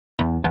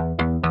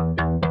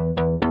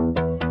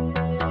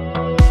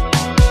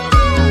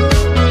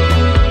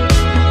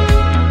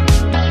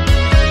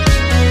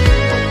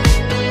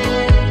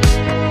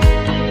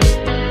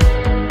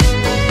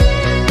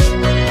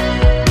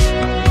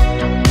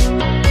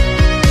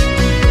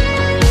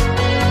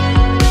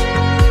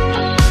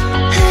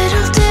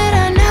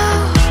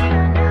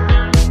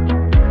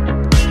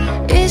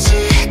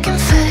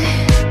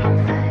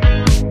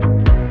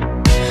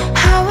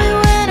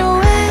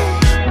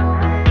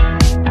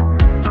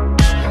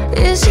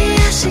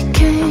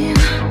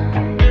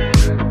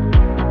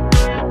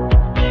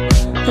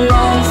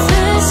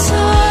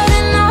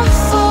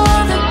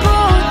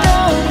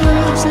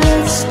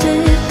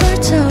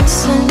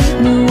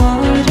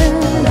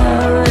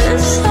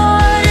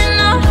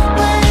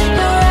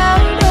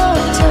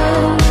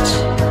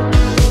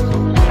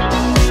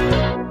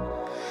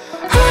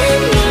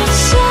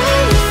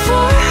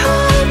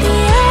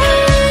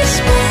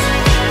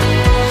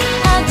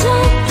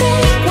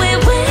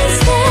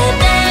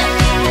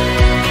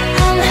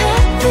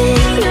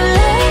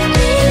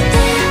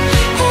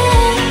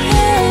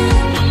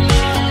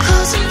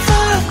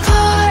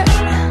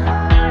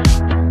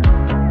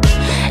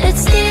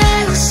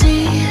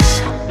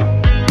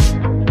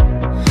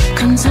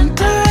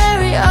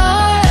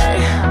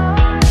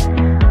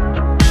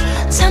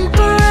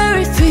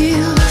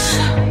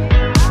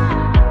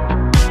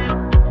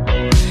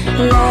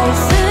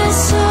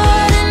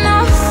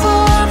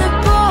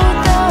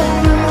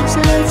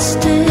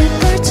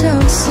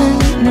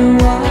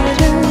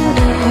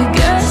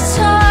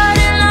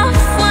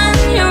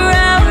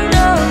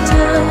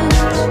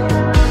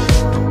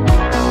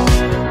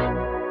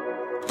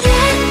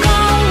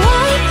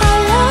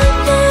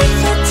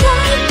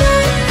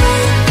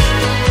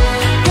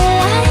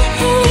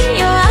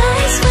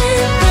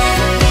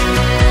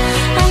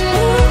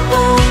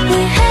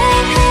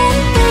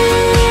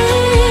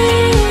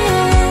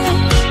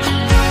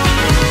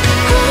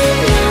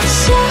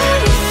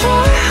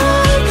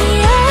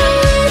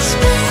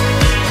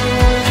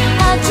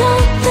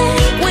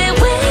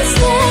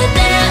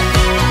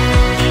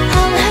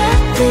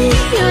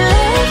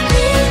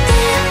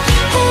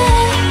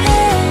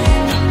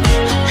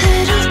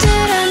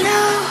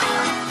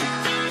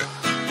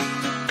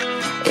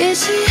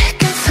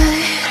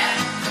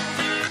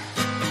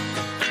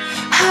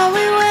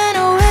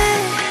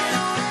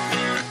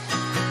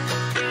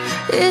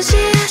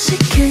easy as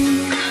it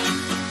came.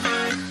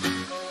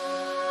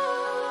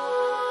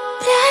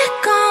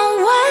 Black on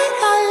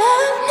white, our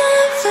love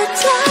never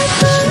died.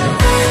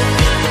 But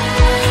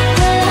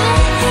the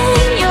light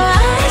in your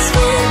eyes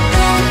went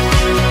black.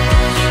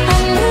 I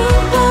knew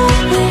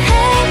what we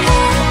had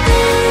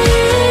been.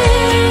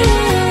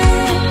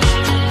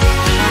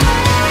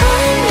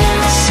 I'm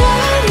not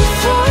sorry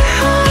for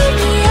all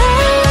the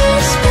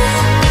hours spent.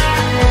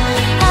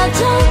 I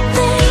don't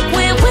think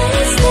we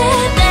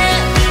wasted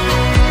them.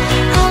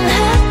 I'm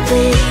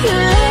happy you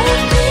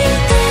left me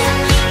there.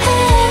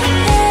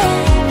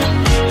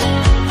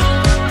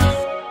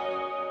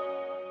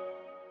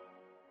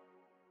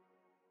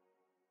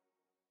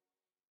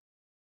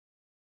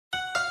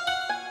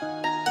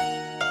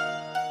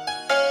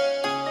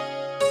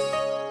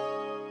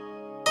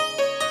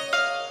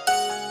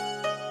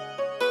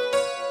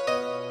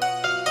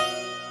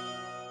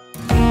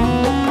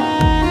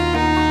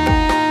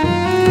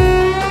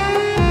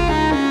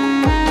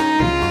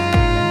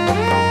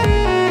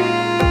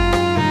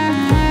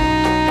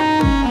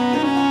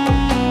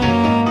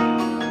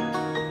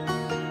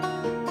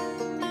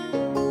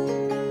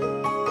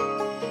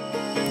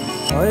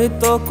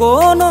 হয়তো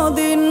কোনো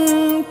দিন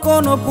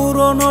কোনো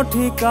পুরনো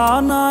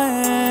ঠিকানায়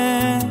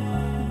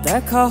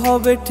দেখা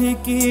হবে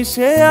ঠিকই,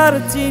 সে আর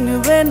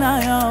চিনবে না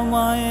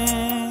আমায়।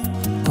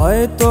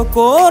 হয়তো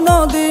কোনো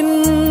দিন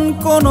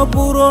কোনো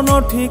পুরনো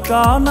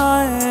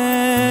ঠিকানায়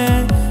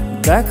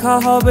দেখা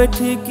হবে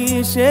ঠিকই,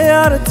 সে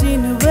আর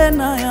চিনবে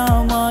না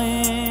আমায়।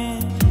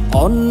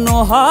 অন্য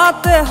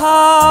হাতে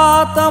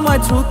হাত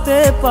আমায় ছুতে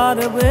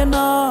পারবে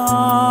না,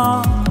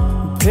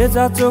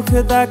 ভেজা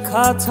চোখে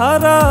দেখা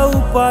ছাড়া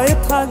উপায়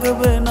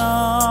থাকবে না।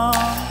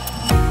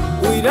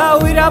 উইরা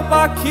উইরা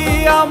পাখি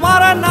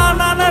আমার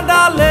নানান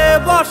ডালে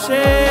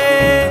বসে,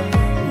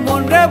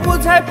 মনরে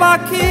বুঝায়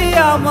পাখি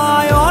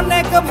আমায়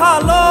অনেক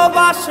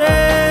ভালোবাসে।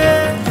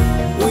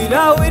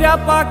 উইরা উইরা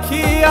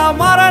পাখি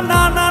আমার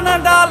নানান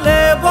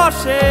ডালে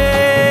বসে,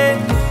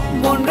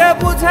 মনরে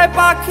বুঝায়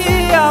পাখি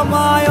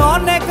আমায়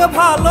অনেক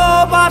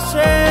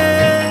ভালোবাসে।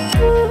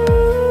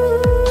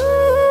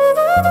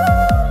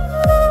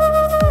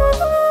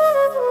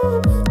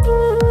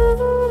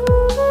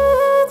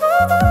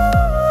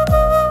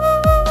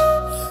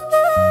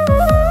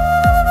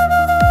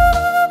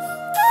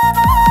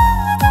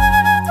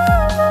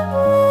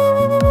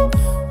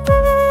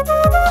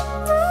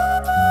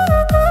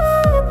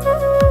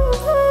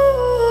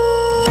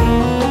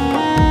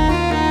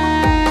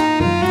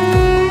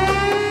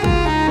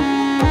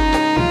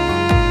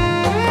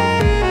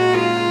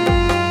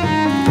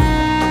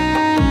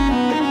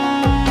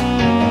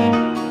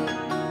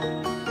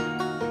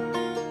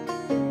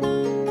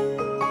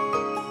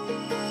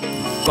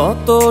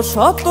 কত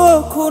শত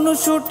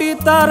খুনসুটি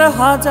তার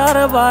হাজার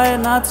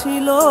বায়না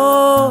ছিল,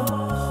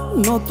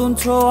 নতুন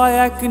ছোঁয়া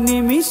এক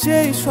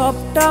নিমিষেই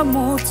সবটা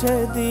মুছে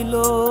দিল।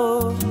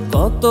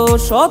 কত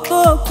শত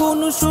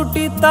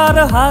খুনসুটি তার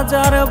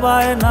হাজার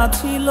বায়না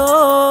ছিল,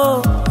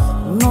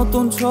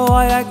 নতুন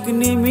ছোঁয়া এক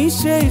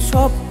নিমিষেই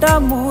সবটা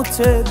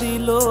মুছে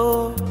দিল।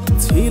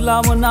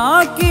 ছিলাম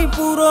নাকি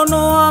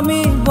পুরনো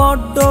আমি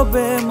বড্ড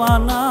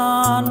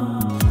বেমানান,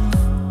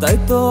 তাই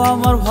তো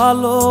আমার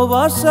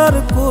ভালোবাসার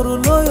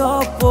করলো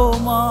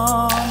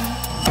অপমান।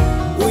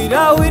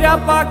 উইরা উইরা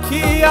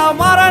পাখি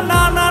আমার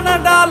নানান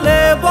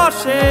ডালে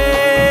বসে,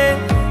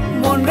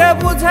 মনরে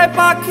বুঝায়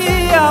পাখি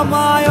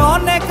আমায়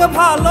অনেক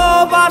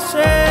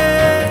ভালোবাসে।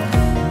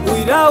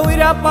 উইরা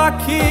উইরা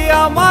পাখি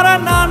আমার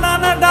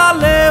নানান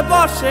ডালে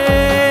বসে,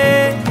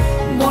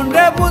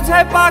 মনরে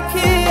বুঝায়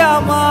পাখি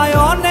আমায়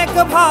অনেক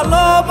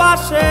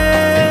ভালোবাসে।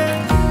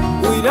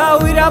 উইরা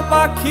উইরা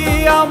পাখি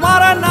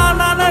আমার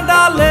নানান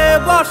ডালে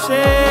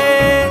বসে,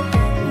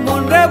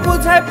 মনরে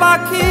বুঝায়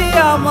পাখি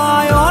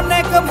আমায়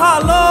অনেক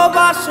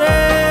ভালোবাসে।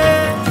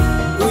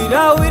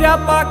 উইরা উইরা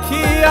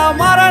পাখি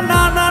আমার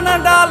নানান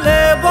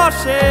ডালে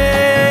বসে,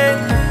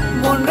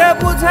 মনরে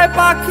বুঝায়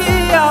পাখি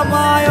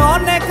আমায়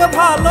অনেক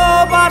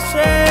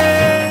ভালোবাসে।